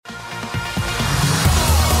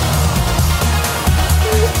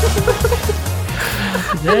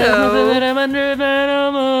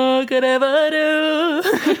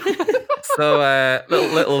So,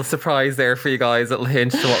 little surprise there for you guys. Little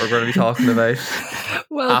hint to what we're going to be talking about.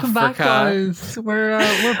 Welcome back, Africa. guys.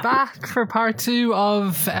 We're back for part 2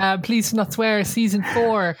 of Please Do Not Swear, season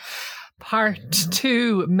 4. Part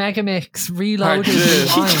 2, Megamix Reloaded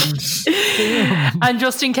Rewind. And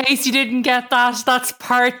just in case you didn't get that, that's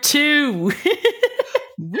part 2.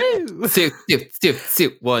 Woo! Sue,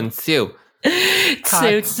 1, Sue.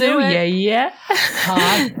 Sue, yeah.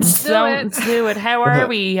 Don't do it. How are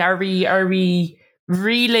we? Are we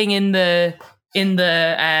reeling in the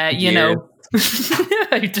you know?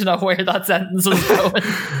 I don't know where that sentence was going.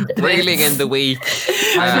 Reeling in the week.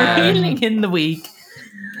 Reeling in the week.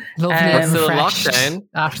 Lovely and still refreshed lockdown.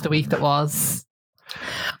 after the week that was.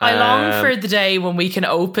 I long for the day when we can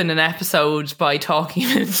open an episode by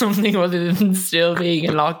talking about something other than still being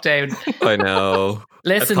in lockdown. I know.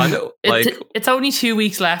 Listen, it's only 2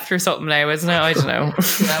 weeks left or something now, isn't it? I don't know.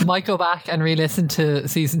 Yeah, I might go back and re-listen to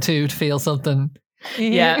season 2 to feel something.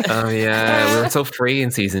 Yeah. Oh yeah, we were so free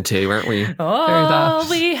in season 2, weren't we? All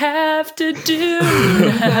we have to do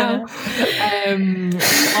now.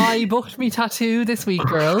 I booked me tattoo this week,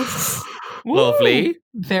 girls. Lovely.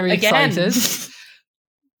 Very Again. excited.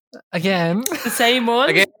 Again. The same one?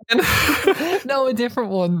 Again. No, a different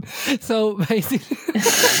one. So basically...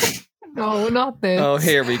 No, not this. Oh,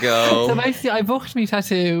 here we go. So basically, I booked me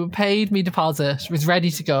tattoo, paid me deposit, was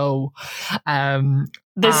ready to go.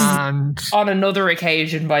 This is on another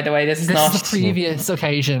occasion, by the way. This is not the previous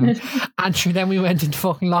occasion. And then we went into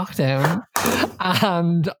fucking lockdown.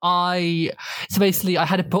 And I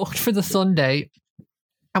had it booked for the Sunday.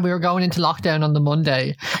 And we were going into lockdown on the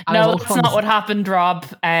Monday. And no, that's not what happened, Rob.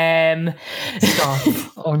 Stop.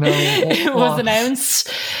 Oh no. It was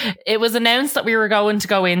announced that we were going to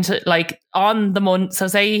go into, like, on the Monday. So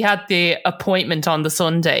say he had the appointment on the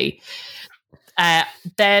Sunday.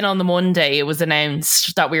 Then on the Monday, it was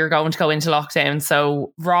announced that we were going to go into lockdown.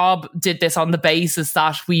 So Rob did this on the basis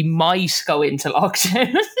that we might go into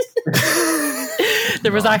lockdown.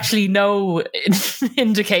 There was actually no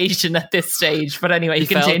indication at this stage. But anyway, he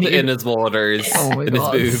continue. felt in his waters, in his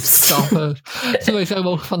boobs. Stop it. So I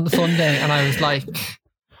woke up on the Sunday and I was like,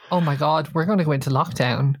 oh my God, we're going to go into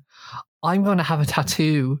lockdown. I'm going to have a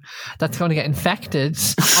tattoo that's going to get infected.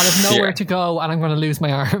 I'll have nowhere to go and I'm going to lose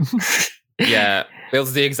my arm. Yeah, it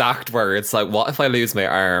was the exact words. Like, what if I lose my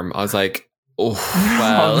arm? I was like, oh,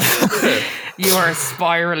 well. You are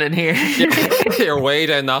spiraling here. You're way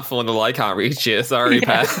down that funnel. I can't reach you. Sorry,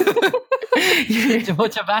 Pat. To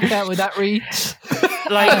put your back out with that reach.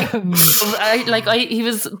 He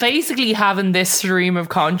was basically having this stream of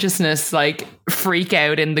consciousness, like, freak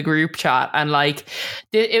out in the group chat. And, like,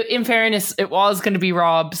 in fairness, it was going to be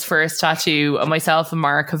Rob's first tattoo, and myself and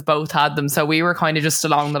Mark have both had them. So we were kind of just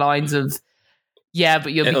along the lines of, yeah,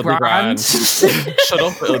 but it'll be grand. Shut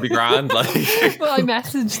up, it'll be grand. Like, well, I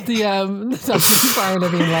messaged the tattoo parlour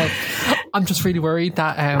being like, I'm just really worried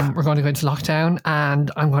that we're going to go into lockdown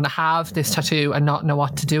and I'm going to have this tattoo and not know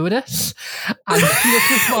what to do with it. And he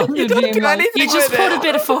just responded being like, you just put a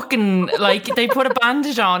bit of fucking, like, they put a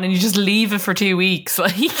bandage on and you just leave it for 2 weeks.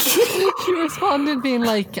 Like, he responded being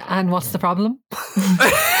like, and what's the problem?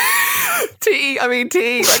 Like,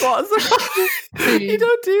 what's the problem? You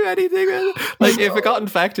don't do anything with it. Like, if it got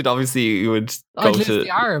infected, obviously you would go I'd lose the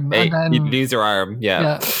arm. And then, you'd lose your arm,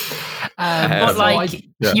 yeah. But like,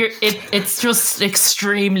 it's just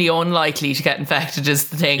extremely unlikely to get infected is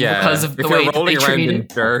the thing, because of the way that they treat it. In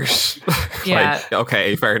dirt, yeah. Like,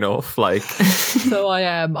 okay, fair enough. Like, so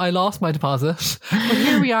I lost my deposit, but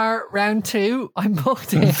here we are, round 2. I'm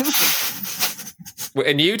booked in.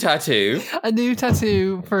 A new tattoo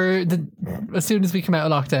for as soon as we come out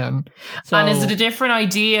of lockdown. So, and is it a different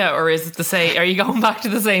idea, or is it the same? Are you going back to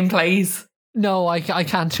the same place? No, I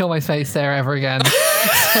can't show my face there ever again.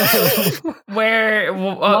 Where?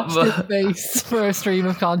 Watch this face for a stream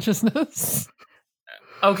of consciousness.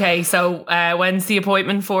 Okay, so when's the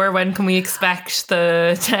appointment for? When can we expect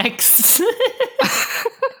the text?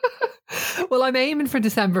 Well, I'm aiming for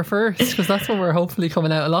December 1st because that's when we're hopefully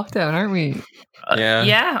coming out of lockdown, aren't we?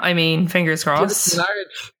 Yeah, I mean, fingers crossed. So watch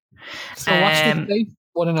this space,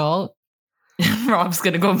 one and all. Rob's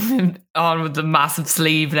going to go on with the massive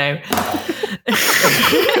sleeve now.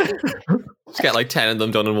 Just get like 10 of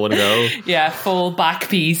them done in one go. Yeah, full back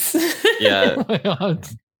piece. Yeah. Oh my God.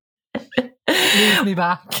 Leave me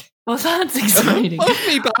back. Well, that's exciting. Put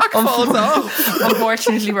me back falls off.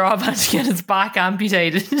 Unfortunately, Rob had to get his back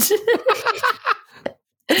amputated. It's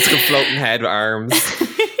a floating head with arms.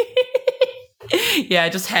 Yeah,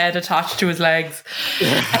 just head attached to his legs.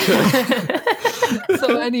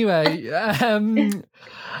 So anyway,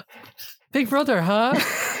 Big Brother, huh?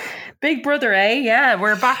 Big Brother, eh? Yeah,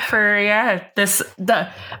 we're back for the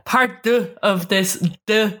part two of this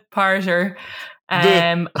parter.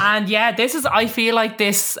 And yeah, this is, I feel like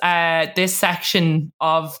this section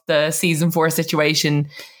of the season 4 situation,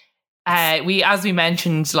 as we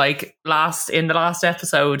mentioned like in the last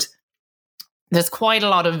episode, there's quite a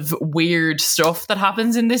lot of weird stuff that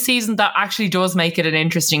happens in this season that actually does make it an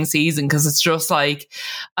interesting season, because it's just like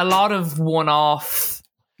a lot of one-off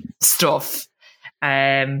stuff.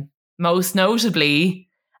 Most notably,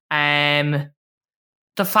 the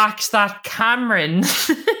fact that Cameron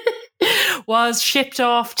was shipped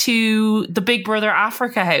off to the Big Brother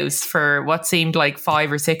Africa house for what seemed like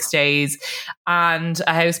 5 or 6 days, and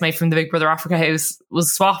a housemate from the Big Brother Africa house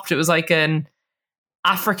was swapped. It was like an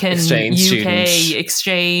African UK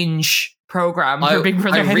exchange program for Big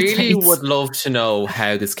Brother I really housemates. would love to know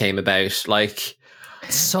how this came about. Like,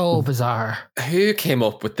 So bizarre. who came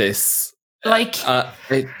up with this? Like,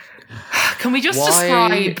 can we just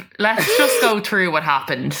describe? Let's just go through what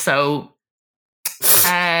happened. So,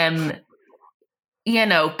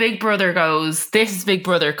 Big Brother goes, "This is Big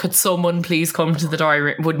Brother. Could someone please come to the diary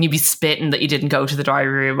room? Wouldn't you be spitting that you didn't go to the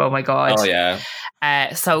diary room? Oh my God." Oh yeah.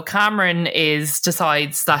 So Cameron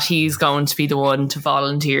decides that he's going to be the one to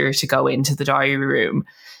volunteer to go into the diary room.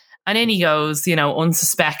 And in he goes,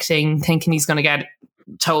 unsuspecting, thinking he's going to get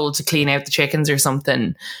told to clean out the chickens or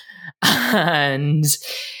something. And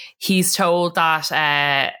he's told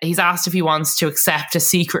that he's asked if he wants to accept a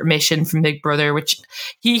secret mission from Big Brother, which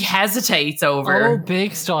he hesitates over. Oh,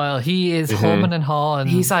 big style. He is humming and hawing.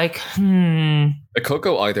 He's like, It could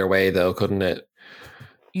go either way though, couldn't it?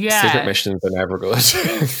 Yeah. Secret missions are never good.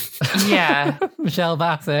 Yeah. Michelle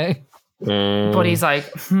Bassey. But he's like,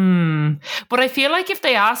 But I feel like if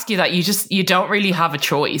they ask you that, you don't really have a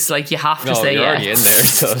choice. Like, you have to say you're yes. already in there,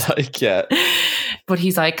 so like, yeah. But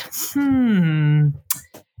he's like,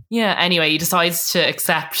 Yeah, anyway, he decides to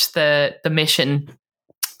accept the mission.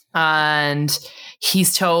 And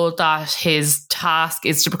he's told that his task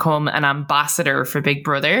is to become an ambassador for Big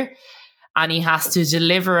Brother. And he has to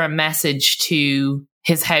deliver a message to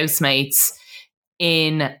his housemates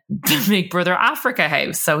in the Big Brother Africa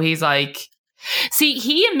house. So he's like,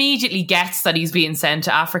 he immediately gets that he's being sent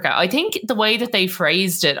to Africa. I think the way that they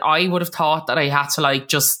phrased it, I would have thought that I had to like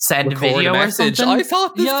just send Record a video or something. I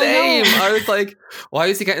thought the same. I I was like, why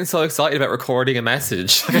is he getting so excited about recording a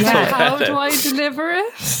message? Yeah. How do I deliver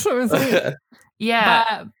it? Or is it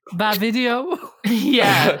Yeah. bad video?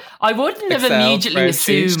 Yeah. I wouldn't have Excel immediately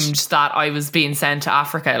spreadsheet. assumed that I was being sent to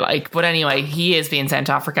Africa. But anyway, he is being sent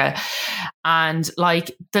to Africa. And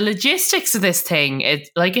like the logistics of this thing,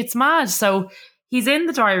 it's mad. So he's in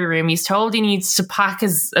the diary room. He's told he needs to pack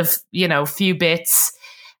his, few bits.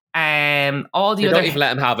 All the They other. don't even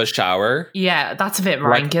let him have a shower. Yeah, that's a bit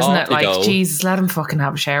rank, isn't off it? they Like, go. Jesus, let him fucking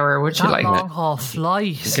have a shower, would you? That Like, long haul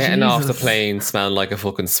flight. Getting off the Jesus. plane smelling like a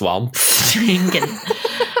fucking swamp. stinking.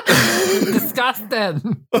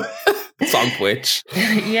 Disgusting. Swamp witch.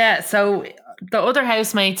 Yeah, so the other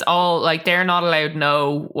housemates all, like, they're not allowed to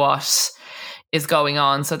know what is going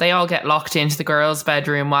on. So they all get locked into the girls'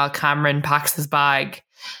 bedroom while Cameron packs his bag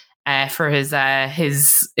for his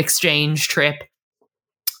exchange trip.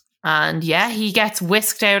 And yeah, he gets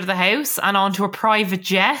whisked out of the house and onto a private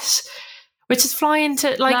jet, which is flying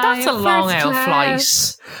to, like, that's a long out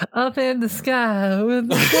flight. Up in the sky with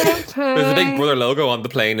the There's a Big Brother logo on the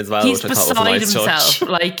plane as well, He's which I thought was a beside nice himself. touch.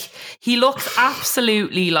 Like, he looks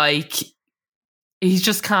absolutely like he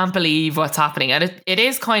just can't believe what's happening. And it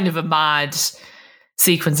is kind of a mad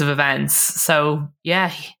sequence of events. So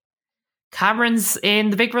yeah, Cameron's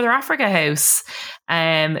in the Big Brother Africa house.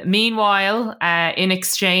 Meanwhile, in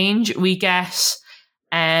exchange, we get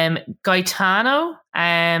Gaetano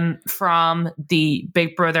from the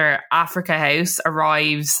Big Brother Africa house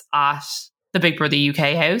arrives at the Big Brother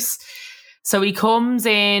UK house. So he comes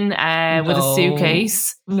in with a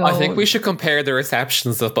suitcase. No. I think we should compare the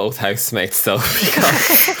receptions of both housemates though,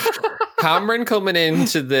 because Cameron coming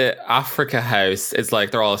into the Africa house, it's like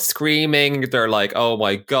they're all screaming, they're like, oh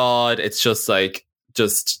my God, it's just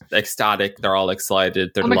ecstatic, they're all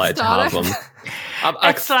excited, they're delighted to have him. I'm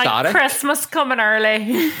It's like ecstatic. Christmas coming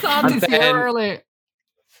early. Sandy's And here then-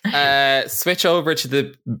 early. Switch over to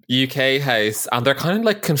the UK house and they're kind of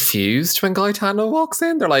like confused when Gaetano walks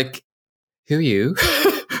in. They're like, who you?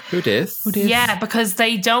 Who this? Yeah, because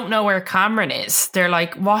they don't know where Cameron is. They're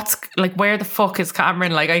like, where the fuck is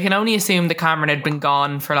Cameron? Like, I can only assume that Cameron had been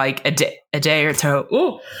gone for like a day or two.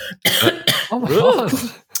 Oh, Oh my God.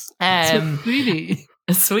 Sweetie.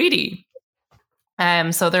 Sweetie.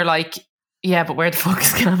 So they're like, yeah, but where the fuck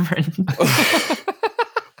is Cameron?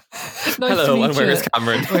 Nice Hello, to meet and where you. is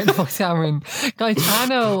Cameron? Where the fuck's Cameron?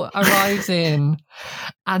 Gaetano arrives in,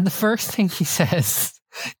 and the first thing he says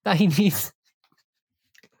that he needs.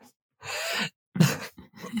 The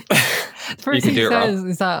first thing he says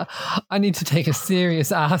is that I need to take a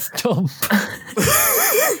serious ass dump.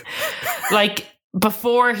 Like,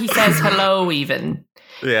 before he says hello, even.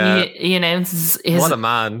 Yeah. He announces his. What a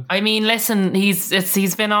man. I mean, listen,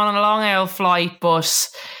 he's been on a long old flight, but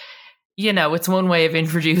you know, it's one way of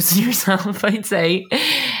introducing yourself, I'd say.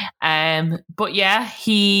 But yeah,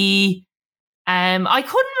 he. I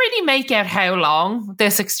couldn't really make out how long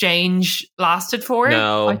this exchange lasted for.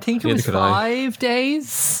 No, I think it was 5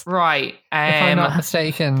 days. Right. If I'm not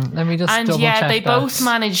mistaken. Let me just double check they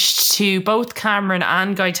that. both Cameron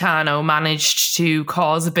and Gaetano managed to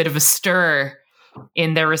cause a bit of a stir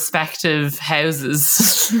in their respective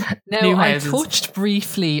houses. Now, I touched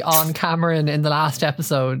briefly on Cameron in the last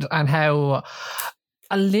episode and how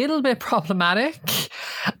a little bit problematic.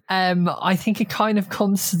 I think it kind of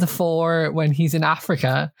comes to the fore when he's in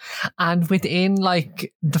Africa, and within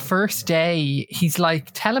like the first day, he's like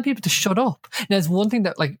telling people to shut up. Now, there's one thing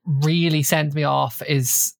that like really sends me off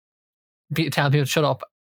is telling people to shut up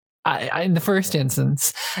in the first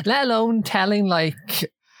instance, let alone telling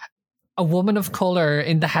like a woman of colour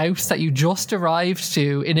in the house that you just arrived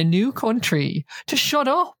to in a new country to shut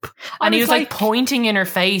up. And he was like pointing in her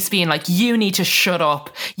face, being like, you need to shut up.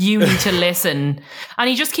 You need to listen. And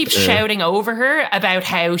he just keeps shouting over her about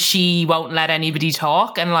how she won't let anybody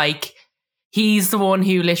talk. And like, he's the one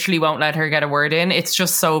who literally won't let her get a word in. It's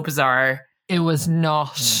just so bizarre. It was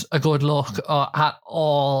not a good look at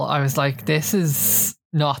all. I was like, this is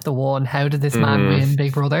not the one. How did this man win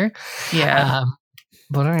Big Brother? Yeah.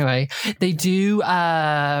 But anyway, they do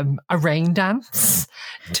a rain dance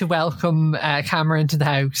to welcome Cameron to the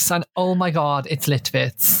house. And oh my God, it's lit to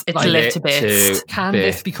bits. It's like, lit to bits. Can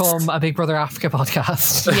this become a Big Brother Africa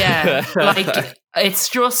podcast? Yeah. Like, it's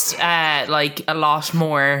just like a lot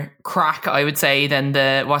more crack, I would say,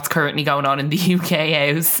 than what's currently going on in the UK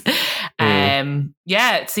house.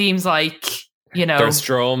 Yeah, it seems like, you know. There's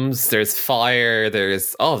drums, there's fire,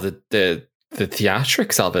 there's the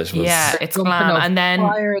theatrics of it was it's glam, and then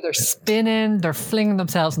fire, they're spinning, they're flinging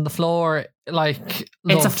themselves on the floor, like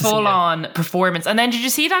it's a full-on performance. And then did you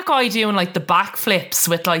see that guy doing like the backflips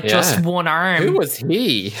with like just one arm? Who was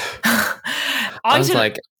he? I was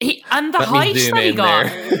like, the height that he got,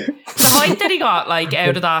 the height that he got like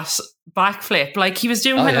out of that backflip, like he was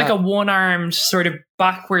doing like a one-armed sort of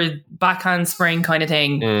backhand spring kind of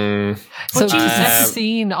thing. So the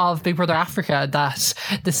scene of Big Brother Africa that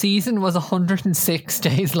the season was 106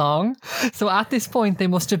 days long. So at this point they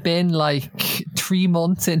must have been like 3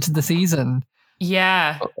 months into the season.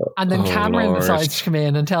 Yeah. And then Cameron decides to come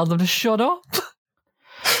in and tell them to shut up.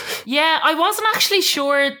 Yeah, I wasn't actually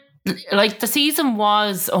sure. Like, the season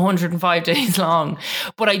was 105 days long,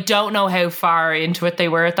 but I don't know how far into it they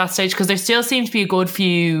were at that stage, because there still seemed to be a good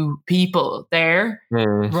few people there.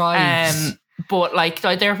 Right. But like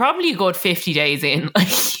they're probably a good 50 days in.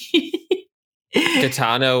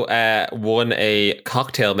 Gaetano won a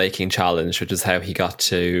cocktail making challenge, which is how he got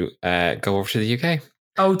to go over to the UK.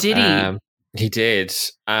 Oh, did he? He did.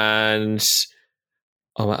 And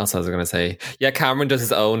what else was I going to say? Yeah, Cameron does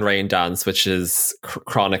his own rain dance, which is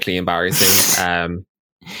chronically embarrassing.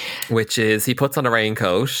 Which is he puts on a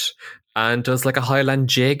raincoat and does like a Highland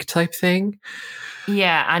jig type thing.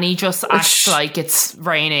 Yeah, and he just acts like it's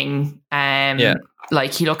raining.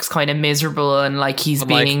 Like he looks kind of miserable and like he's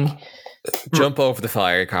being... Like, jump over the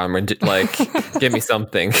fire, Cameron. Like, give me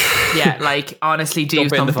something. Yeah, like, honestly, do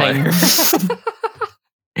something.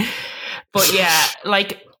 But yeah,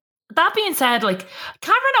 like... That being said, like,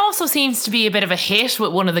 Cameron also seems to be a bit of a hit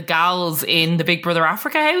with one of the gals in the Big Brother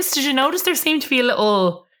Africa house. Did you notice there seemed to be a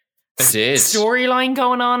little storyline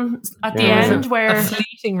going on at the end where a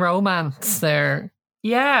fleeting romance there?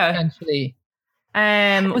 Yeah, essentially.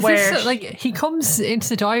 Where like he comes into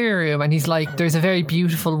the diary room and he's like, "There's a very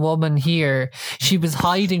beautiful woman here. She was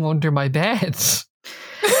hiding under my bed."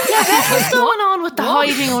 Yeah, what's going on with the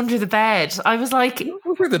hiding under the bed? I was like,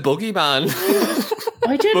 "We're the boogeyman."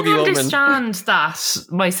 I didn't understand that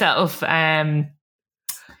myself. But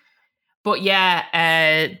yeah,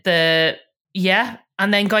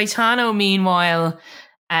 and then Gaetano, meanwhile,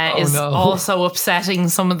 is also upsetting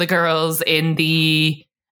some of the girls in the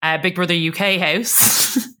Big Brother UK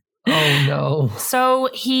house. Oh no! So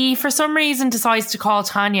he, for some reason, decides to call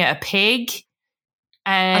Tanya a pig.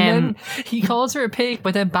 And then he calls her a pig,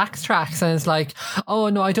 but then backtracks and is like, "Oh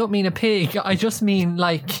no, I don't mean a pig. I just mean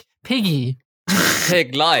like piggy."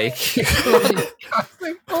 Pig like.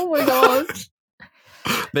 Oh my god.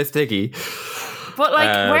 Miss Piggy. But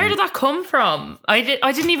like, where did that come from? I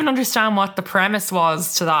didn't even understand what the premise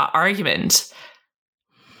was to that argument.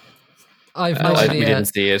 I've no idea. We didn't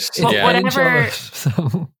see it. But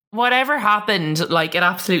whatever happened, like it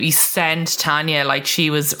absolutely sent Tanya, like she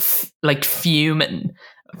was like fuming.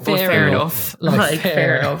 Fair enough.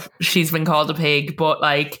 Fair enough. She's been called a pig, but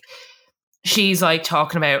like she's like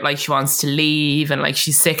talking about like she wants to leave and like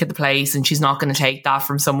she's sick of the place and she's not going to take that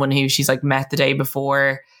from someone who she's like met the day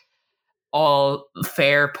before. All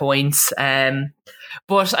fair points.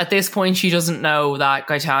 But at this point she doesn't know that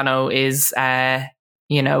Gaetano is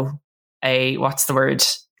you know, what's the word?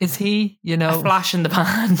 Is he, you know, a flash in the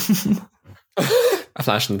pan? A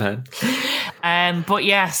flash in the pan. But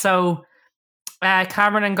yeah, so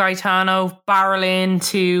Cameron and Gaetano barrel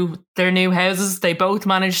into their new houses. They both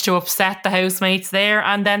manage to upset the housemates there,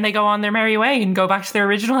 and then they go on their merry way and go back to their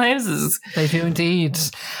original houses. They do indeed.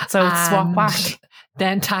 So it's swap back.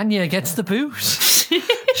 Then Tanya gets the boot.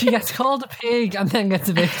 She gets called a pig and then gets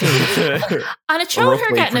evicted. And it showed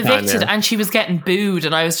her getting evicted and she was getting booed.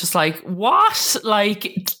 And I was just like, what?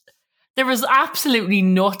 Like, there was absolutely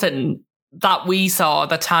nothing that we saw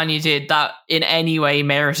that Tanya did that in any way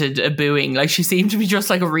merited a booing. Like, she seemed to be just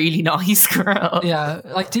like a really nice girl. Yeah,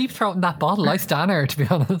 like deep throating that bottle. I stan her, to be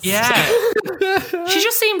honest. Yeah. She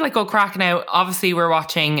just seemed like cracking out. Obviously, we're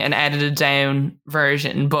watching an edited down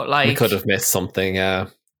version, but like... We could have missed something, yeah.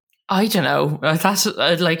 I don't know. That's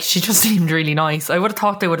like, she just seemed really nice. I would have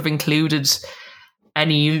thought they would have included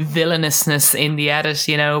any villainousness in the edit,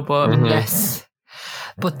 you know, but... Yes.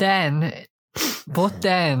 But then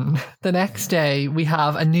the next day we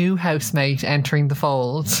have a new housemate entering the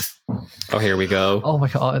fold. Oh, here we go. Oh my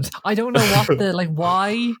god. I don't know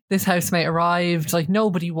why this housemate arrived. Like,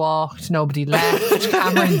 nobody walked, nobody left.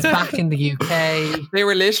 Cameron's back in the UK. They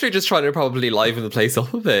were literally just trying to probably liven the place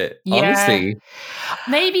up a bit, honestly.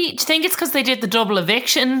 Maybe, do you think it's because they did the double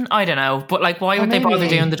eviction? I don't know. But like, why would they bother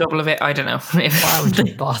doing the double eviction? I don't know. Why would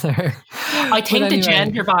they bother? I think the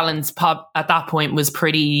gender balance at that point was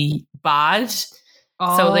pretty bad.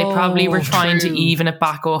 So they probably were trying to even it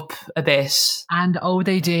back up a bit. And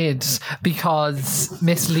they did, because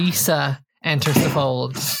Miss Lisa enters the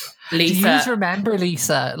fold. Lisa. Do you remember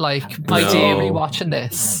Lisa? Like, I do. Rewatching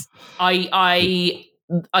this. I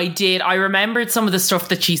did. I remembered some of the stuff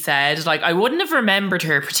that she said. Like, I wouldn't have remembered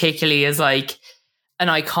her particularly as like an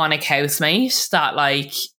iconic housemate that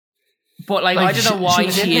like... But like I don't know why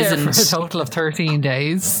she isn't. For a total of 13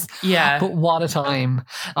 days. Yeah. But what a time.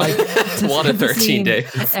 Like, what a 13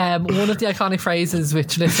 days. One of the iconic phrases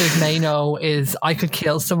which listeners may know is, I could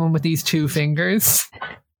kill someone with these 2 fingers.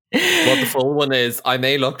 Well, the full one is, I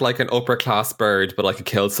may look like an upper class bird, but I could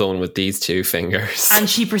kill someone with these 2 fingers. And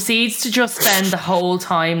she proceeds to just spend the whole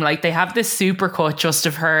time, like, they have this supercut just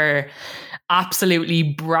of her absolutely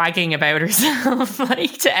bragging about herself,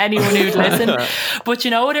 like, to anyone who'd listen. But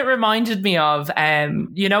you know what it reminded me of?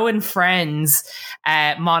 You know, in Friends,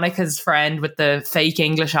 Monica's friend with the fake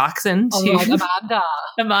English accent.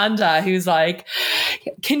 Amanda, who's like,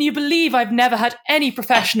 can you believe I've never had any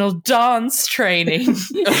professional dance training?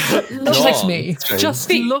 Look at me.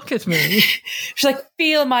 Just look at me. She's like,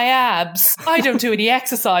 feel my abs. I don't do any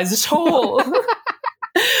exercise at all.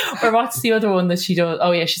 Or what's the other one that she does?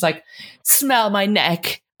 Oh yeah, she's like, smell my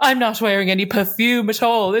neck. I'm not wearing any perfume at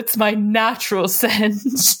all. It's my natural scent.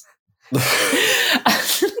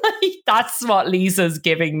 That's what Lisa's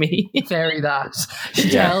giving me. Very that. She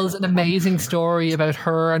tells an amazing story about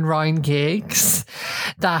her and Ryan Giggs.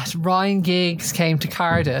 That Ryan Giggs came to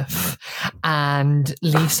Cardiff and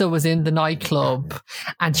Lisa was in the nightclub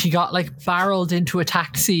and she got like barreled into a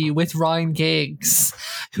taxi with Ryan Giggs,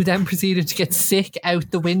 who then proceeded to get sick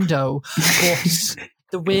out the window. But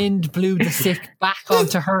the wind blew the sick back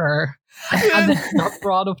onto her and then got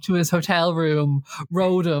brought up to his hotel room,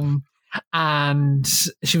 rode him. And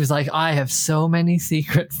she was like, I have so many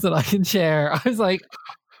secrets that I can share. I was like,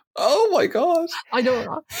 oh my god, I don't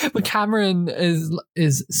know. But Cameron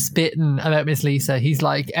is spitting about Miss Lisa. He's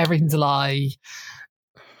like, everything's a lie.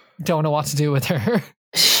 Don't know what to do with her.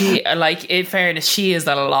 She, like, in fairness, she is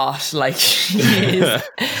a lot. Like, she is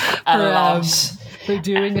a lot. They're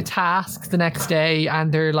doing a task the next day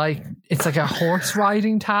and they're like, it's like a horse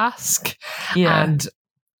riding task. Yeah. And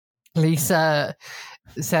Lisa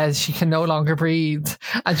says she can no longer breathe,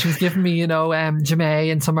 and she was giving me, you know, Jemay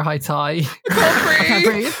in Summer Heights High.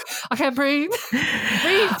 I can't breathe.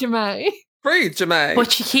 Breathe, Jemay. Breathe, Jemay.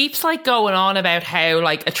 But she keeps like going on about how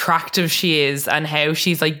like attractive she is and how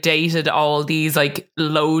she's like dated all these like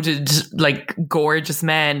loaded, like gorgeous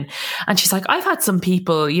men. And she's like, I've had some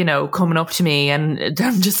people, you know, coming up to me and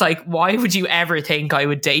I'm just like, why would you ever think I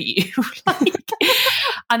would date you? Like,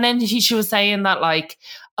 and then she was saying that like,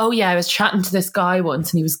 oh yeah, I was chatting to this guy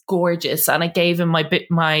once and he was gorgeous and I gave him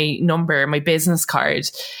my number, my business card.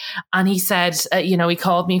 And he said, you know, he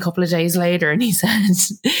called me a couple of days later and he said,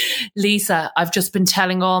 Lisa, I've just been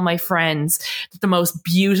telling all my friends that the most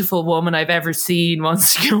beautiful woman I've ever seen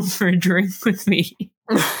wants to go for a drink with me.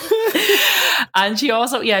 And she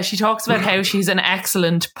also, she talks about how she's an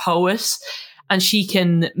excellent poet and she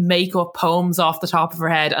can make up poems off the top of her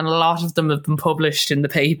head, and a lot of them have been published in the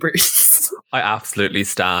papers. I absolutely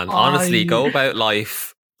stand. Honestly, go about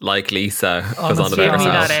life like Lisa goes on about give me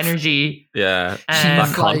herself. that energy. Yeah,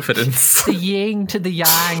 that confidence. Like the yin to the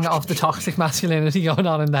yang of the toxic masculinity going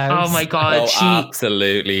on in the house. Oh my God.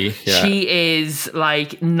 Absolutely. Yeah. She is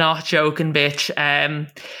like not joking, bitch.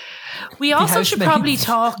 We also should probably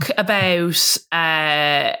talk about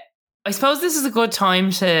I suppose this is a good time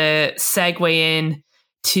to segue in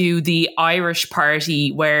to the Irish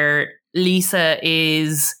party where Lisa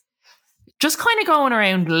is just kind of going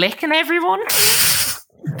around licking everyone.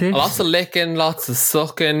 Lots of licking, lots of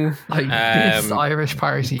sucking. This Irish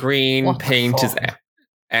party. Green paint is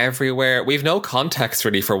everywhere. We've no context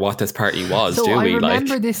really for what this party was, do we? I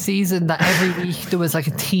remember this season that every week there was like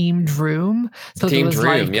a themed room. So there was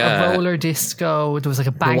like a roller disco, there was like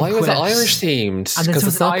a banquet. Why was it Irish themed? And this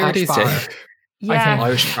was an Irish bar. Yeah,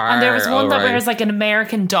 Irish bar. And there was one that was like an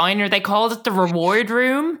American diner. They called it the reward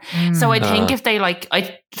room. So I think if they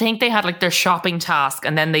I think they had like their shopping task,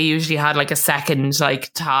 and then they usually had like a second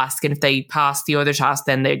like task. And if they passed the other task,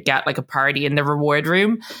 then they'd get like a party in the reward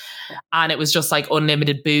room. And it was just like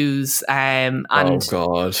unlimited booze. And oh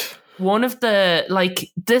God. One of the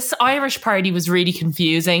this Irish party was really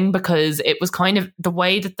confusing because it was kind of the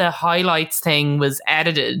way that the highlights thing was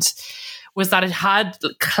edited. Was that it had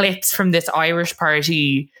clips from this Irish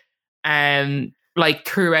party like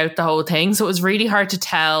throughout the whole thing. So it was really hard to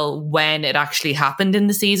tell when it actually happened in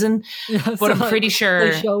the season. Yeah, but so I'm pretty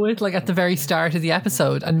sure they show it like at the very start of the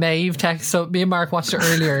episode, and Maeve texts. So me and Mark watched it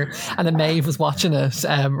earlier, and then Maeve was watching it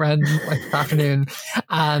around like this afternoon,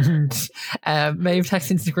 and Maeve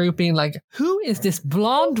texts into the group being like, "Who is this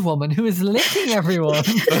blonde woman who is licking everyone?"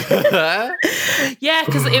 Yeah,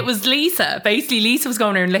 because it was Lisa. Basically, Lisa was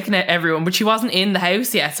going around licking at everyone, but she wasn't in the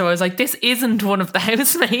house yet. So I was like, "This isn't one of the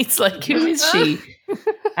housemates. Like, who is she?"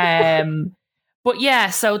 But yeah,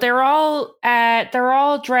 so they're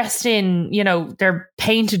all dressed in, you know, they're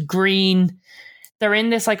painted green. They're in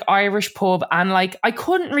this like Irish pub, and like I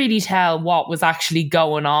couldn't really tell what was actually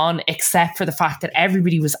going on except for the fact that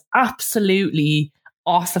everybody was absolutely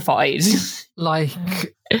ossified. Like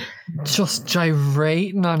just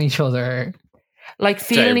gyrating on each other. Like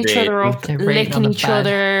feeling each other up, licking each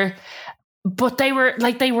other. But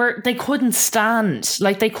they couldn't stand.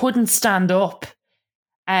 Like they couldn't stand up.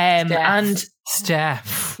 And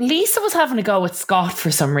Steph. Lisa was having a go at Scott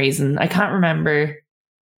for some reason. I can't remember.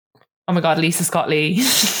 Oh my God, Lisa Scott Lee.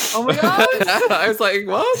 Oh my God. I was like,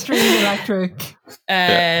 what? Stream electric.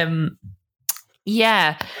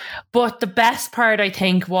 Yeah. But the best part, I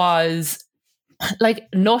think, was like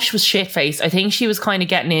Nush was shit-faced. I think she was kind of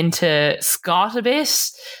getting into Scott a bit.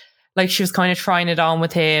 Like she was kind of trying it on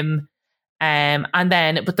with him.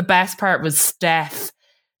 But the best part was Steph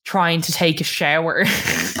trying to take a shower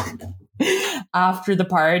after the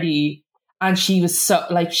party, and she was so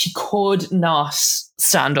like she could not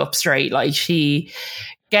stand up straight. Like she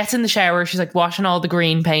gets in the shower, she's like washing all the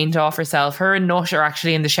green paint off herself. Her and Nush are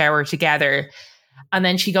actually in the shower together, and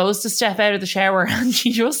then she goes to step out of the shower and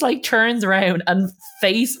she just like turns around and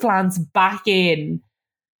face plants back in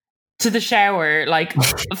to the shower, like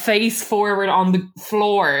face forward on the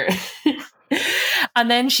floor.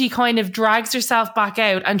 And then she kind of drags herself back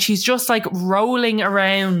out, and she's just like rolling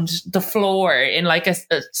around the floor in like a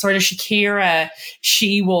sort of Shakira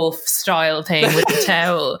she-wolf style thing with the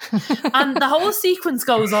towel. And the whole sequence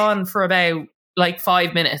goes on for about like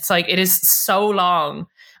 5 minutes. Like it is so long,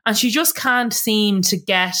 and she just can't seem to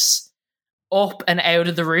get up and out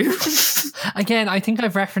of the room. Again, I think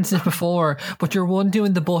I've referenced it before, but you're one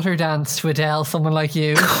doing the butter dance to Adele, Someone Like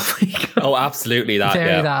You. Oh my God. Oh, absolutely that.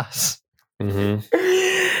 Very that. Mm-hmm.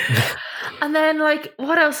 And then like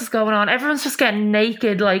what else is going on? Everyone's just getting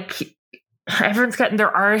naked, like everyone's getting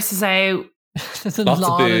their arses out. There's a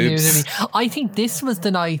lot of nudity. I think this was the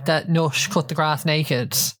night that Nush cut the grass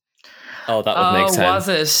naked. Oh, that would make sense.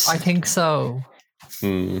 Was it? I think so.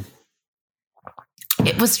 It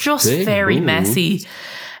was just very messy.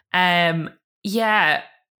 Yeah,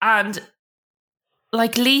 and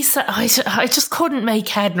like Lisa, I just couldn't make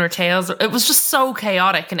head nor tails. It was just so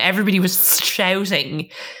chaotic, and everybody was shouting.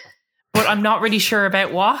 But I'm not really sure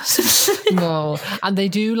about what. No. And they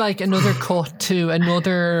do like another cut to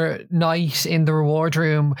another night in the reward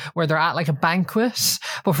room where they're at like a banquet.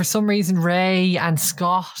 But for some reason, Ray and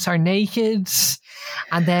Scott are naked.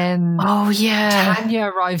 And then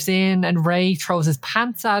Tanya arrives in and Ray throws his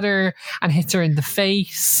pants at her and hits her in the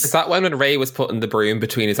face. Is that when Ray was putting the broom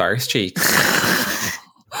between his arse cheeks?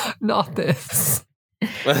 Not this.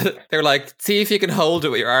 They're like, see if you can hold it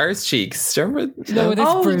with your arse cheeks. Do you remember? No,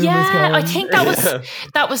 this broom is going. I think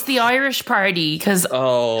that was the Irish party because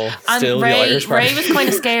the Irish party. Ray was kind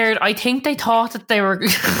of scared. I think they thought that they were.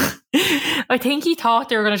 I think he thought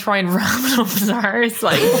they were going to try and ram it up his arse,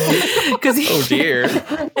 like because oh dear,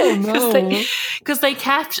 oh no, because they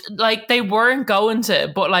kept like they weren't going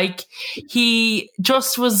to, but like he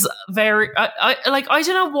just was very. I don't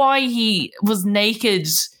know why he was naked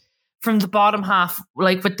from the bottom half,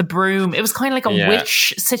 like with the broom. It was kind of like a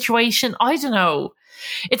witch situation. I don't know.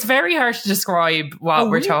 It's very hard to describe what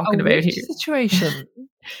we're talking about here. Situation.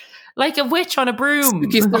 Like a witch on a broom.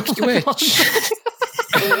 Spooky witch.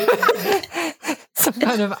 Some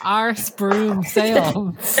kind of arse broom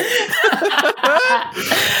seance.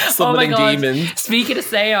 Summoning demons. Speaking of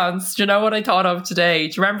seance, do you know what I thought of today?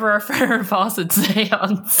 Do you remember our Farrah Fawcett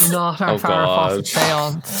seance? Not our Farrah Fawcett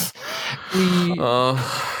seance.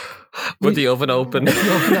 With the oven open to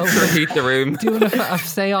heat the room. Doing a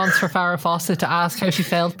seance for Farrah Fawcett to ask how she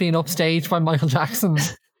felt being upstaged by Michael Jackson.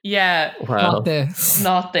 Yeah. Wow.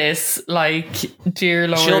 Not this. Like, dear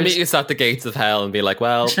Lord. She'll meet us at the gates of hell and be like,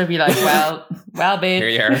 well. She'll be like, well, bitch. Here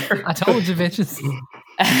you are. I told you, bitches.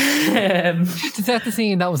 To set the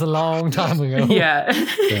scene, that was a long time ago. Yeah.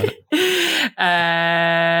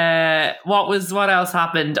 What else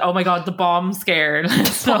happened? Oh my god, the bomb scare.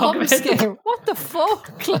 Bomb scare? What the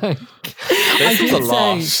fuck? Like, this is a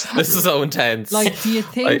lot. This is so intense. Like, do you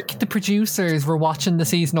think the producers were watching the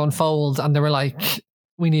season unfold and they were like,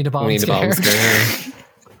 we need a bomb scare?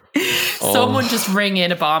 Someone just ring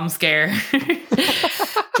in a bomb scare. Do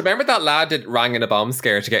you remember that lad that rang in a bomb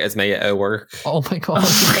scare to get his mate out of work? Oh my god.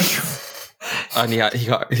 And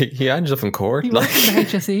he ended up in court. He worked in the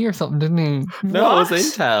HSE or something, didn't he? No, it was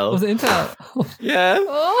Intel. Was it Intel? Yeah.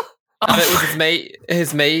 Oh. And it was his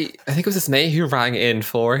mate, I think it was his mate who rang in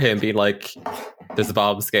for him, being like, there's a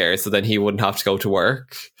bomb scare, so then he wouldn't have to go to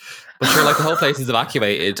work. But sure, like the whole place is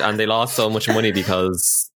evacuated and they lost so much money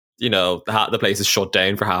because, you know, the place is shut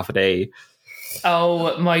down for half a day.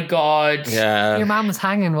 Oh my god. Yeah. Your man was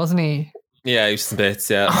hanging, wasn't he? Yeah, he was some bits,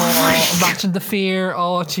 yeah. Oh, imagine the fear.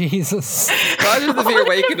 Oh, Jesus. Imagine the fear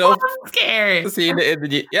waking up. Scare. Seeing it in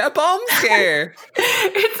the yeah, bomb scare.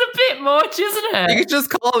 It's a bit much, isn't it? You could just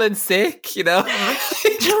call in sick, you know?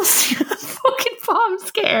 Just a fucking bomb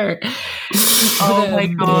scare. Oh my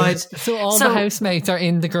god. So all the housemates are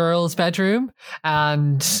in the girls' bedroom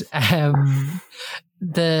and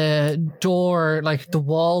the door, like the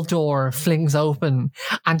wall door, flings open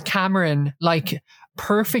and Cameron, like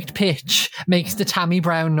perfect pitch, makes the Tammy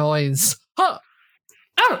Brown noise. Huh.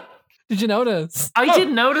 Oh, did you notice? I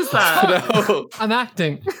didn't notice that. No. I'm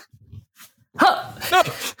acting. Huh.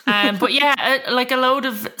 But yeah, like a load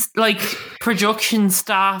of like production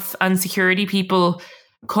staff and security people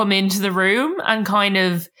come into the room and kind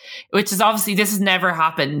of, which is obviously, this has never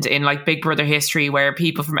happened in like Big Brother history where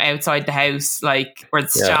people from outside the house, like, or the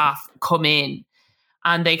staff come in.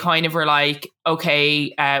 And they kind of were like,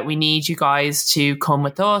 okay, we need you guys to come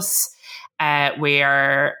with us.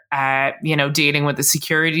 We're, dealing with the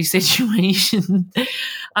security situation.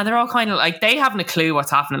 And they're all kind of like, they haven't a clue what's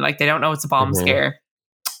happening. Like, they don't know it's a bomb scare.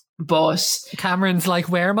 But Cameron's like,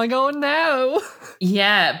 where am I going now?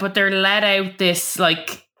 Yeah, but they're let out this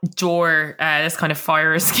like door, this kind of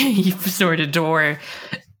fire escape sort of door,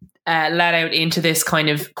 let out into this kind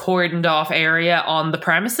of cordoned off area on the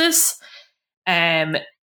premises.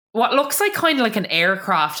 What looks like kind of like an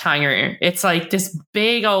aircraft hangar. It's like this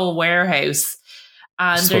big old warehouse,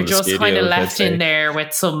 and they're just kind of left in there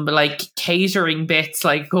with some like catering bits,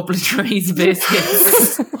 like a couple of trays of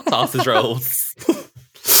biscuits, sausage rolls.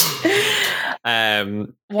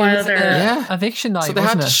 While they're eviction night, so they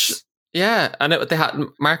wasn't it? And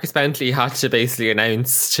Marcus Bentley had to basically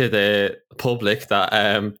announce to the public that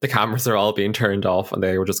the cameras are all being turned off and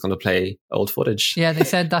they were just going to play old footage. Yeah, they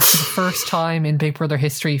said that for the first time in Big Brother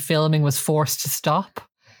history, filming was forced to stop.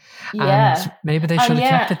 Yeah, and maybe they should have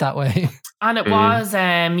kept it that way. And it was,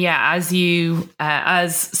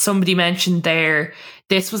 as somebody mentioned there,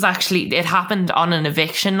 this was actually, it happened on an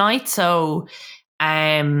eviction night. So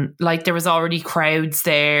like there was already crowds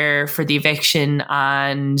there for the eviction,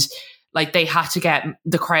 and like they had to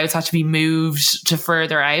the crowds had to be moved to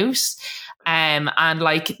further out. And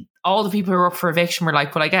like all the people who were up for eviction were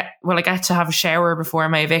like, will I get to have a shower before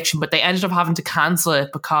my eviction? But they ended up having to cancel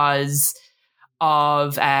it because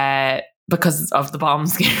of the bomb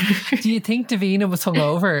scare. Do you think Davina was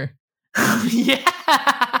hungover? Yeah.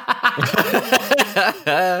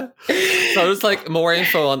 So it was like more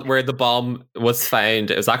info on where the bomb was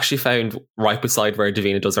found. It was actually found right beside where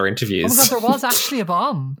Davina does her interviews. Oh my God, there was actually a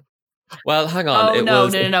bomb. Well, hang on. Oh,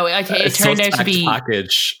 no. Okay, it turned out to be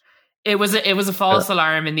package. It was a false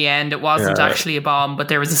alarm in the end. It wasn't actually a bomb, but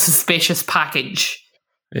there was a suspicious package.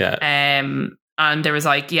 Yeah. And there was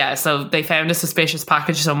like, so they found a suspicious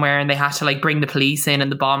package somewhere, and they had to like bring the police in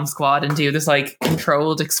and the bomb squad and do this like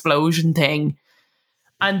controlled explosion thing.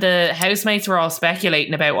 And the housemates were all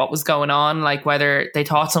speculating about what was going on, like whether they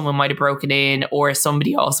thought someone might have broken in, or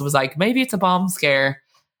somebody also was like, maybe it's a bomb scare.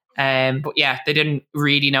 But yeah, they didn't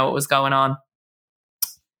really know what was going on.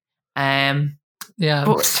 Yeah.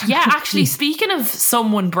 But yeah, actually, speaking of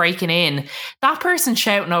someone breaking in, that person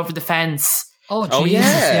shouting over the fence. Oh, Jesus,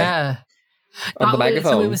 yeah. On the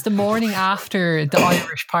megaphone. So it was the morning after the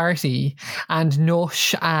Irish party, and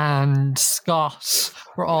Nush and Scott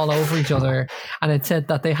were all over each other, and it said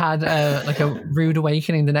that they had a rude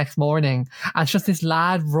awakening the next morning, and it's just this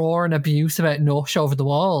lad roaring abuse about Nush over the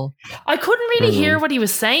wall. I couldn't really hear what he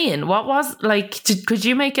was saying. What was like? Could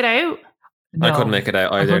you make it out? No, I couldn't make it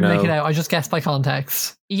out either. Make it out. I just guessed by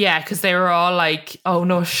context. Yeah, because they were all like, "Oh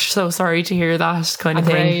no, so sorry to hear that," kind of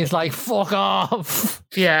and thing. Ray's like, "Fuck off."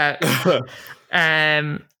 Yeah.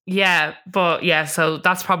 Yeah, but yeah, so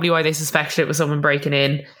that's probably why they suspected it was someone breaking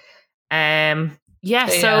in. So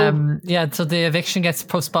the eviction gets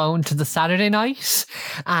postponed to the Saturday night,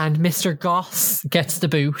 and Mr. Goss gets the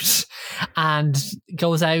boot and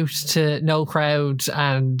goes out to no crowd,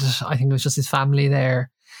 and I think it was just his family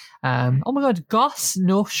there. Oh my God, Goss,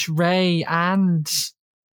 Nush, Ray, and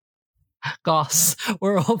Goss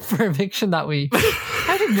were up for eviction that week.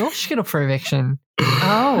 How did Nush get up for eviction?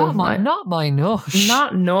 Oh, not my Nush.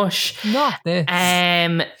 Not Nush. Not this.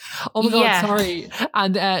 Oh my God, sorry.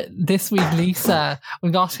 And this week, Lisa,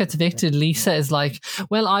 when Goss gets evicted, Lisa is like,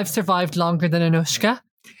 well, I've survived longer than Anushka.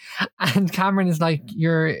 And Cameron is like,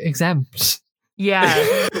 you're exempt.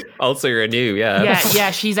 Yeah. Also, you're new, yeah. Yeah,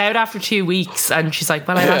 she's out after 2 weeks, and she's like,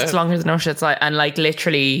 well, I lasted longer than Usha. It's like, and like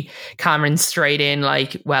literally Cameron straight in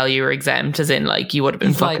like, well, you were exempt, as in like you would have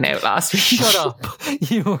been fucking out last week. Shut up.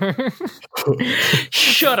 You were.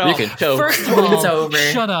 Shut up. You can joke. First of all, it's over.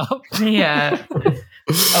 Shut up. Yeah.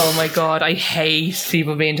 Oh my God, I hate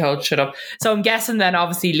people being told shut up. So I'm guessing then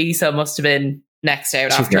obviously Lisa must have been next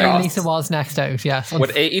out after us. Lisa was next out, yes.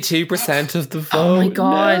 With 82% of the vote. Oh my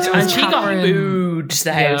God. No. And she got booed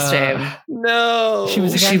the house down. No. She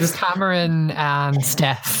was against Cameron and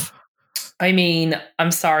Steph. I mean, I'm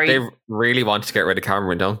sorry. They really want to get rid of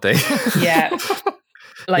Cameron, don't they? Yeah.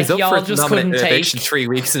 Like, y'all just couldn't take 3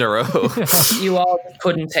 weeks in a row. You all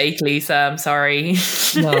couldn't take Lisa. I'm sorry.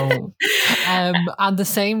 No. And the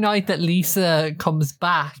same night that Lisa comes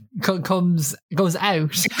back, goes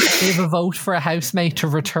out, they have a vote for a housemate to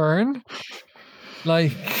return.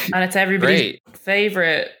 Like, and it's everybody's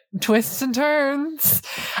favourite. Twists and turns.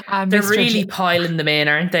 And they're really piling them in,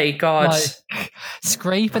 aren't they? God. Like,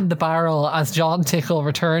 scraping the barrel as John Tickle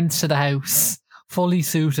returns to the house, fully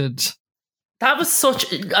suited. That was such,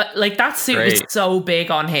 like, that suit was so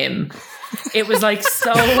big on him. It was like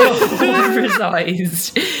so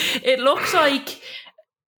oversized. It looked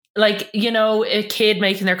like, you know, a kid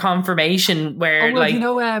making their confirmation where, like, you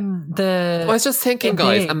know, I was just thinking,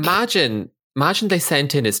 guys, imagine they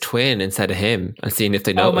sent in his twin instead of him and seeing if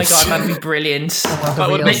they know. Oh my God, that'd be brilliant. That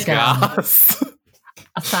would make gas.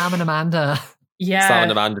 A Sam and Amanda. Yeah. Sam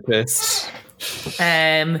and Amanda twist.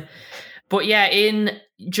 But yeah,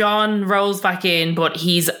 John rolls back in, but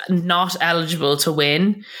he's not eligible to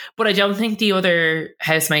win. But I don't think the other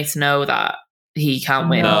housemates know that he can't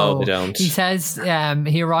win. No, they don't. He says,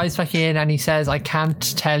 he arrives back in and he says, I can't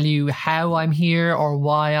tell you how I'm here or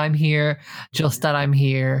why I'm here, just that I'm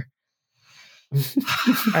here.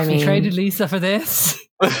 I mean, he traded Lisa for this.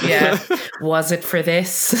 Yeah. Was it for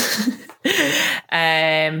this?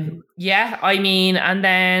 Yeah, I mean, and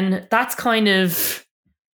then that's kind of,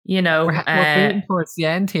 you know, we're booting towards the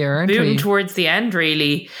end here, aren't we? Booting towards the end,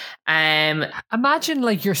 really. Imagine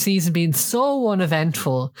like your season being so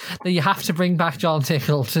uneventful that you have to bring back John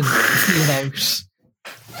Tickle to see it out.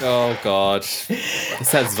 Oh God, it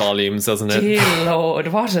says volumes, doesn't it? Dear Lord,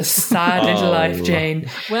 what a sad little life, Jane.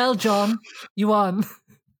 Well, John, you won.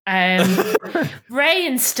 Ray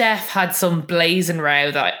and Steph had some blazing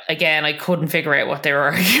row that, again, I couldn't figure out what they were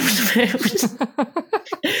arguing about.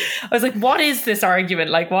 I was like, what is this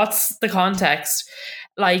argument? Like, what's the context?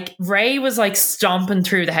 Like, Ray was like stomping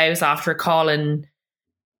through the house after calling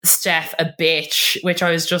Steph a bitch, which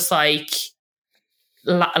I was just like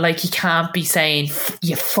he can't be saying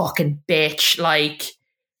you fucking bitch. Like,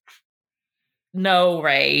 no,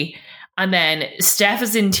 Ray. And then Steph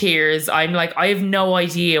is in tears. I'm like, I have no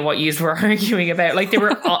idea what you were arguing about. Like, they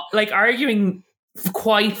were like arguing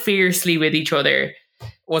quite fiercely with each other.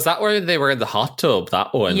 Was that where they were in the hot tub?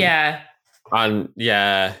 That one? Yeah. And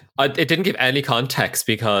yeah, it didn't give any context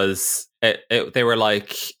because they were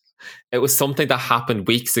like, it was something that happened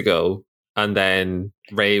weeks ago. And then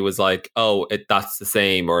Ray was like, "Oh, that's the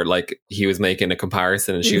same," or like he was making a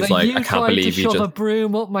comparison, and she was like, "I can't believe you shove just a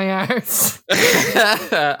broom up my arse."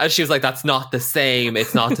 And she was like, "That's not the same.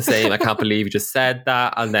 It's not the same. I can't believe you just said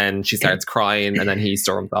that." And then she starts crying, and then he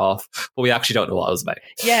stormed off. But we actually don't know what it was about.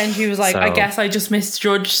 Yeah, and she was like, So- "I guess I just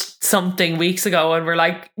misjudged something weeks ago," and we're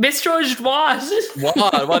like, "Misjudged what?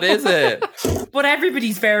 What? What is it? But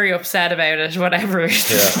everybody's very upset about it. Whatever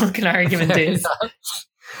the fucking argument is."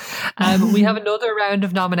 We have another round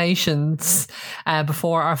of nominations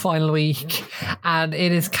before our final week, and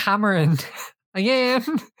it is Cameron again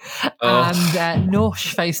and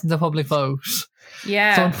Nush facing the public vote.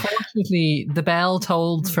 Yeah. So unfortunately, the bell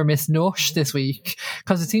tolled for Miss Nush this week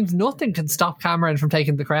because it seems nothing can stop Cameron from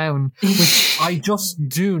taking the crown, which I just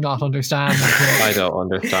do not understand. I don't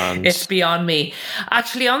understand. It's beyond me.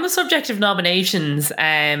 Actually, on the subject of nominations,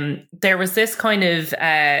 there was this kind of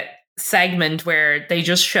segment where they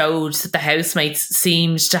just showed that the housemates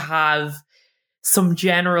seemed to have some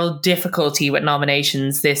general difficulty with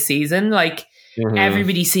nominations this season. Like,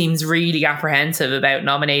 everybody seems really apprehensive about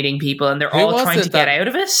nominating people, and they're all trying to get out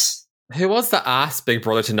of it. Who was that asked Big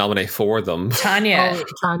Brother to nominate for them? Tanya.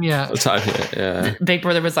 Tanya, yeah. Big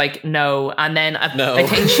Brother was like, no. And then I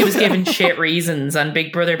think she was given shit reasons, and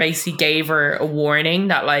Big Brother basically gave her a warning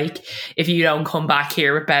that, like, if you don't come back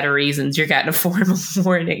here with better reasons, you're getting a formal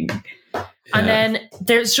warning. Yeah. And then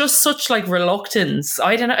there's just such like reluctance.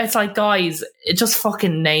 I don't know. It's like, guys, just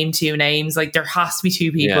fucking name two names. Like, there has to be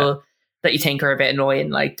two people that you think are a bit annoying.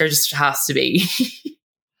 Like, there just has to be.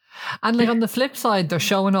 And like on the flip side, they're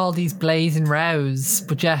showing all these blazing rows,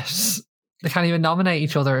 but yet they can't even nominate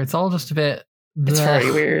each other. It's all just a bit It's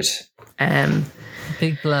very weird.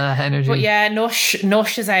 Big blah energy. But yeah,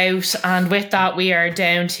 Nush is out, and with that we are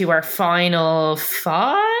down to our final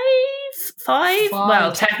five?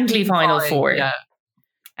 Well, technically final four. Yeah.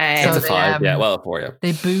 It's a five. Four, yeah.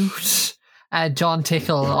 They boot John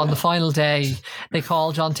Tickle on the final day. They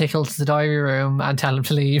call John Tickle to the diary room and tell him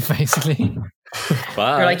to leave, basically.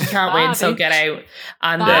 They're like, you can't win, so get out.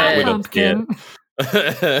 And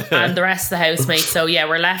and the rest of the housemates. So yeah,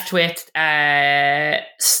 we're left with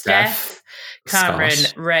Steph, Cameron,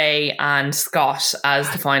 Scott, Ray, and Scott as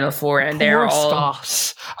the final four, and they're all.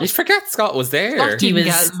 Scott. You forget Scott was there. Scott he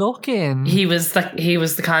was looking. He was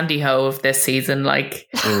the candy hoe of this season. Like,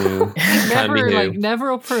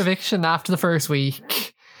 never up for eviction after the first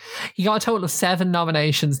week. He got a total of 7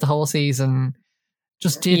 nominations the whole season.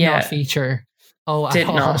 Just did not feature. Did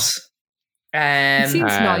not. He seems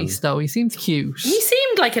nice though. He seems cute. He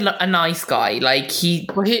seemed like a nice guy. Like he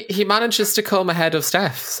manages to come ahead of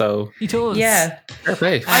Steph, so he does. Yeah,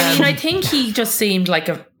 perfect. I mean, I think he just seemed like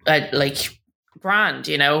a like grand.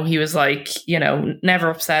 You know, he was like, you know, never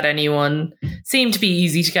upset anyone. Seemed to be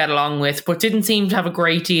easy to get along with, but didn't seem to have a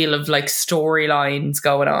great deal of like storylines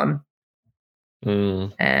going on.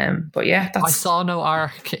 But yeah, I saw no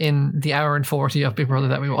arc in the hour and 40 of Big Brother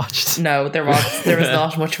that we watched. No, there was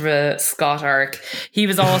not much of a Scott arc. He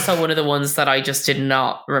was also one of the ones that I just did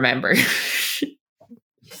not remember.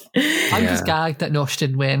 I'm just gagged that Nush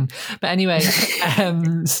didn't win. But anyway,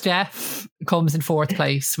 Steph comes in 4th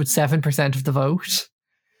place with 7% of the vote.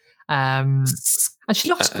 And she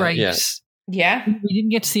looks great. Yeah. We didn't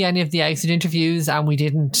get to see any of the exit interviews, and we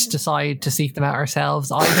didn't decide to seek them out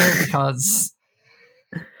ourselves either because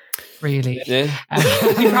really. We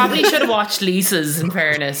probably should have watched Lisa's, in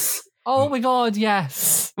fairness. Oh my God,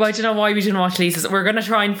 yes. Well, I don't know why we didn't watch Lisa's. We're going to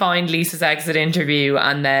try and find Lisa's exit interview,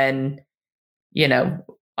 and then, you know,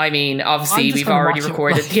 I mean, obviously we've already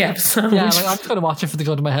recorded the episode. Yeah, I'm just going to watch it for the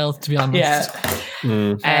good of my health, to be honest.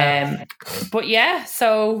 Yeah. But yeah,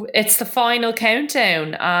 so it's the final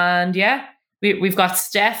countdown, and yeah, we've got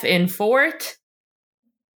Steph in 4th.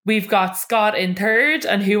 We've got Scott in 3rd,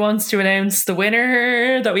 and who wants to announce the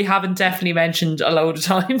winner that we haven't definitely mentioned a load of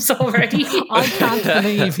times already? I can't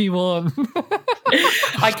believe he won.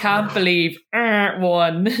 I can't believe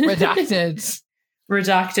won. Redacted.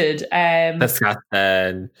 redacted.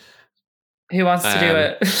 Disgusting. Who wants to do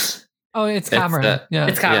it? Oh, it's Cameron.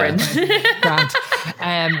 It's Cameron. Grant.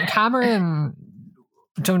 Cameron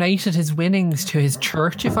donated his winnings to his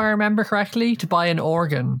church, if I remember correctly, to buy an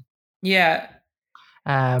organ. Yeah.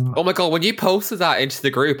 Oh my god, when you posted that into the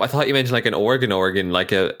group, I thought you mentioned like an organ,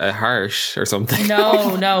 like a heart or something.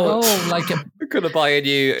 No. Oh, like a... Gonna buy a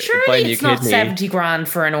new Surely it's not kidney. 70 grand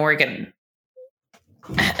for an organ.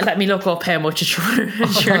 Let me look up how much a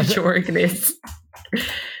church organ is.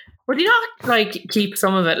 Would you not like keep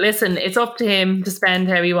some of it? Listen, it's up to him to spend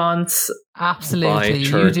how he wants. Absolutely,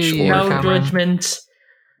 you do you. No Cameron. judgment.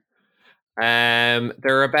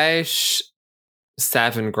 They're about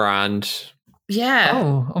 7 grand. Yeah.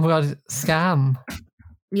 Oh my god, scam.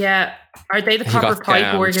 Yeah. Are they the He proper got pipe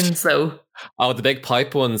scammed. organs though? Oh, the big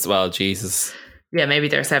pipe ones. Well, Jesus. Yeah, maybe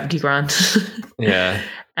they're 70 grand. Yeah.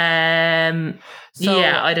 So,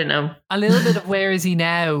 yeah, I don't know. A little bit of where is he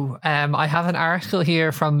now? I have an article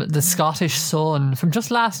here from the Scottish Sun from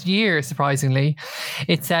just last year, surprisingly.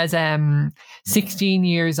 It says 16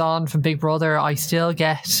 years on from Big Brother, I still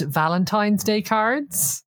get Valentine's Day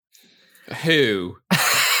cards. Who?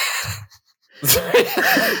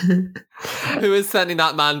 Who is sending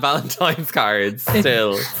that man Valentine's cards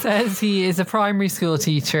still? It says he is a primary school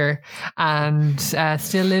teacher and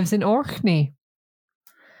still lives in Orkney.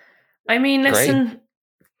 I mean, listen, Great.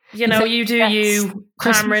 you know, you do you,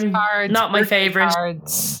 Cameron. Cards, not my favourite.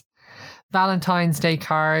 Cards, Valentine's Day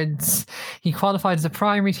cards. He qualified as a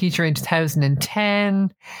primary teacher in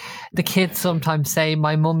 2010. The kids sometimes say,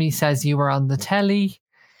 "My mummy says you were on the telly."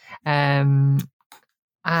 And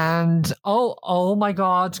oh my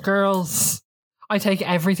god, girls, I take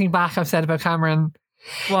everything back I've said about Cameron.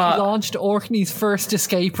 What? He launched Orkney's first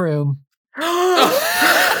escape room.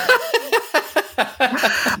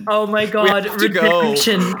 Oh my god, have to go.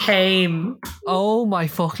 redemption came. Oh my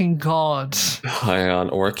fucking god. Hang on,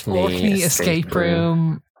 Orkney escape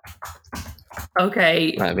room.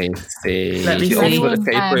 Okay. Let me see. Let me The see. ultimate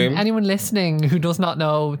escape room. Anyone listening who does not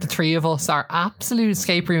know, the three of us are absolute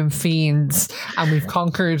escape room fiends, and we've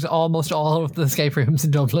conquered almost all of the escape rooms in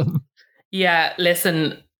Dublin. Yeah,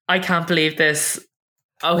 listen, I can't believe this.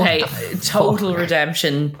 Okay, total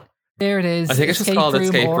redemption. There it is. I think it's just called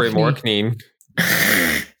Escape Room Orkney.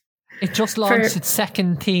 It just launched its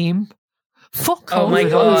second theme. Fuck Oh my COVID,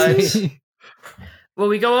 God. honestly. Will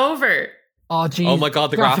we go over? Oh, geez. Oh my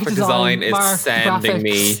god, the graphic design is Mark, sending graphics.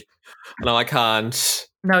 me. No, I can't.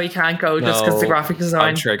 No, you can't go just because the graphic design.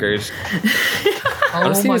 I'm triggered. Oh I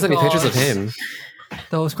don't see my there's any pictures of God. him.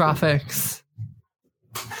 Those graphics.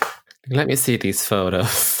 Let me see these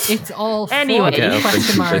photos. It's all Anyway. fun, Yeah,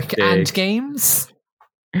 question mark, big. and games.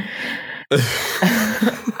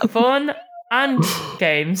 Fun and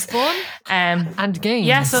games. Fun and games.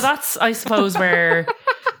 Yeah, so that's, I suppose, where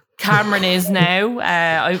Cameron is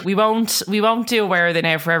now. We won't do a where are they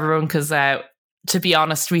now for everyone because, to be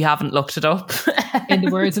honest, we haven't looked it up. In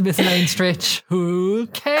the words of Miss Elaine Stritch, who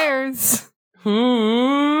cares?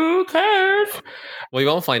 Who cares? We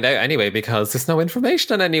won't find out anyway because there's no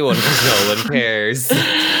information on anyone because no one cares.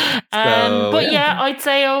 But yeah, I'd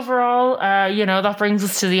say overall, that brings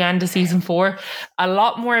us to the end of season 4. A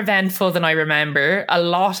lot more eventful than I remember. A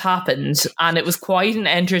lot happened, and it was quite an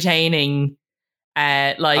entertaining.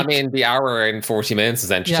 I mean, the hour and 40 minutes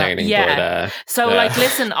is entertaining. Yeah. But, so,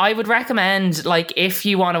 listen, I would recommend, if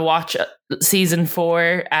you want to watch season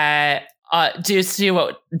 4, just do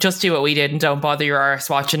what we did and don't bother your arse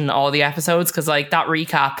watching all the episodes because, that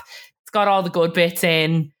recap, it's got all the good bits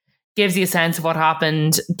in. Gives you a sense of what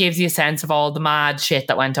happened, gives you a sense of all the mad shit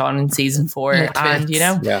that went on in season 4. Lit And,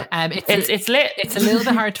 bits. it's lit. It's a little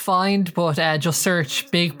bit hard to find, but just search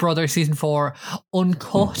Big Brother season 4.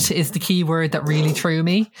 Uncut is the key word that really threw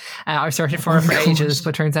me. I searched it for ages,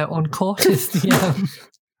 but turns out uncut is the.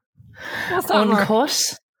 What's that word?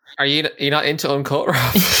 Uncut. Are you not into uncut,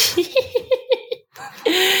 Rob? It's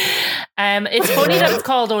funny that it's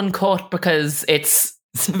called uncut because it's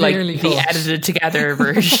Severely the cut. edited together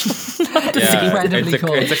version. Yeah, incredibly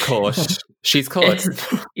it's a cut. She's cut.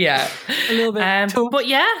 Yeah. A little bit. But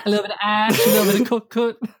yeah. A little bit of ash, a little bit of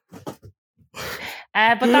cut.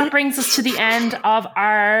 But that brings us to the end of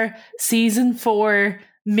our season 4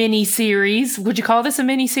 mini series. Would you call this a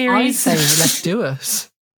mini I series? say let's do it.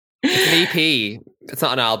 It's an EP. It's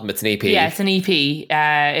not an album. It's an EP. Yeah, it's an EP.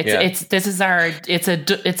 It's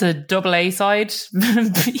a double A side, B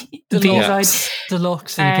side.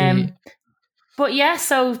 Deluxe EP. But yeah,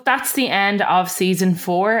 so that's the end of season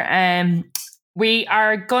 4. We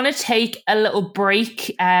are gonna take a little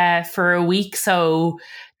break for a week, so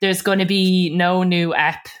there's going to be no new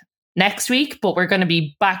ep next week, but we're going to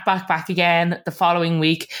be back again the following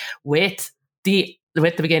week with the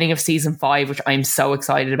beginning of season 5, which I'm so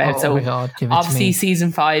excited about. Oh my God, give it obviously to me.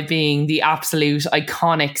 season 5 being the absolute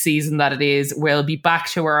iconic season that it is, we'll be back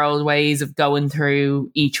to our old ways of going through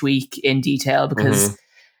each week in detail, because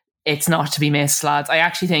it's not to be missed, lads. I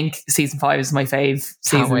actually think season 5 is my fave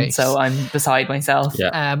season, so I'm beside myself.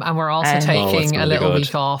 Yeah. And we're also taking a little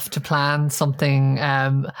week off to plan something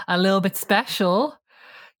a little bit special.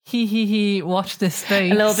 Watch this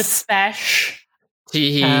space. A little bit special.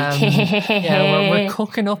 We're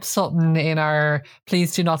cooking up something in our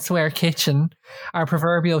Please Do Not Swear kitchen, our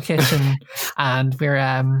proverbial kitchen, and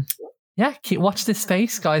we're watch this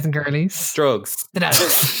space, guys and girlies. Drugs.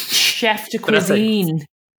 Chef de cuisine.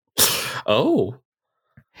 Oh.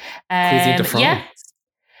 Cuisine de France. Yeah.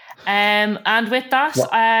 And with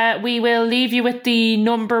that, we will leave you with the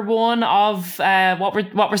number one of what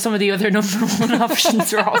were some of the other number one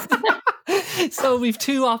options, Rob? So we've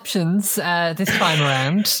 2 options this time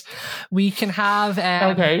around. We can have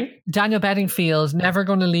Daniel Bedingfield, Never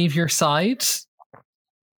Gonna Leave Your Side.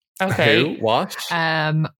 Okay. Who? What?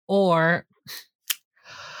 Or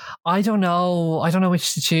I don't know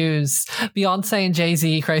which to choose. Beyonce and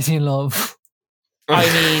Jay-Z, Crazy in Love. I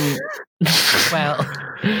mean, well,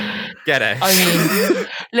 get it. I mean,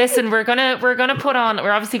 listen, we're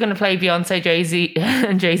obviously gonna play Beyonce, Jay-Z,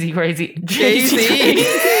 and Jay-Z Crazy. Jay-Z.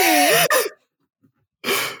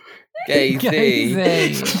 Jay-Z.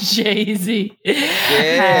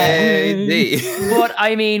 But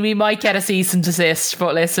I mean, we might get a cease and desist,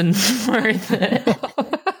 but listen, worth it.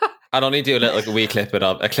 I'd only do a wee clip it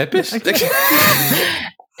up. A clip it?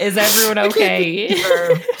 Is everyone okay?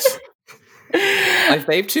 I've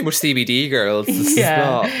vaped too much CBD, girls. This is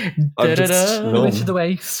not. I'm just Witch of the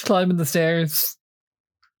Waste, climbing the stairs.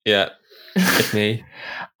 Yeah, it's me.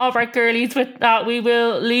 All right, girlies, with that, we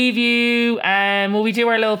will leave you. Will we do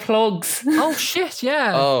our little plugs? Oh, shit,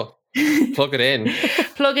 yeah. Oh, plug it in.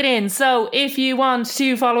 Plug it in. So if you want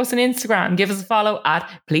to follow us on Instagram, give us a follow at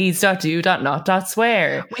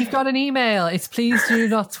please.do.not.swear. We've got an email. It's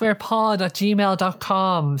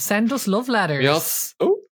pleasedonotSwearPod@gmail.com. Send us love letters.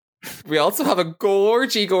 We also have a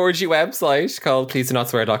gorgy website called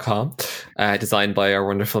pleasedonotSwear.com, designed by our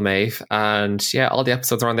wonderful Maeve. And yeah, all the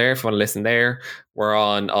episodes are on there if you want to listen there. We're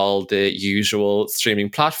on all the usual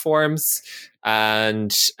streaming platforms.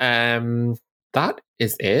 And that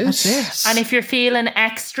is it. That's it. And if you're feeling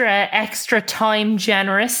extra time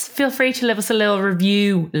generous, feel free to leave us a little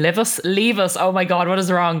review. Leave us. Oh my God, what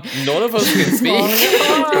is wrong? None of us can speak.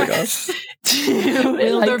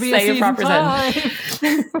 Will there be a season 5?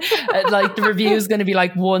 Like the review is going to be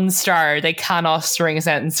like 1 star. They cannot string a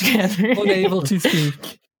sentence together. Unable to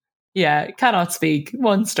speak. Yeah, cannot speak.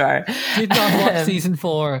 1 star. Did not watch season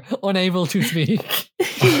 4. Unable to speak.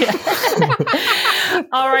 Yeah.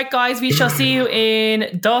 All right, guys. We shall see you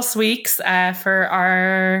in 2 weeks for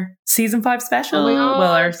our season 5 special.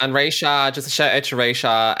 And Raisha, just a shout out to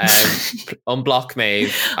Raisha. Unblock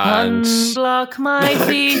Maeve. And unblock my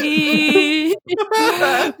feed.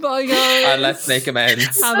 Bye, guys. And let's make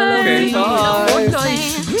amends. Have a lovely night.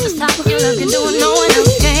 Just how you looking, doing no one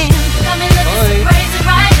else can. Got me looking so crazy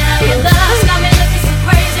right now. You love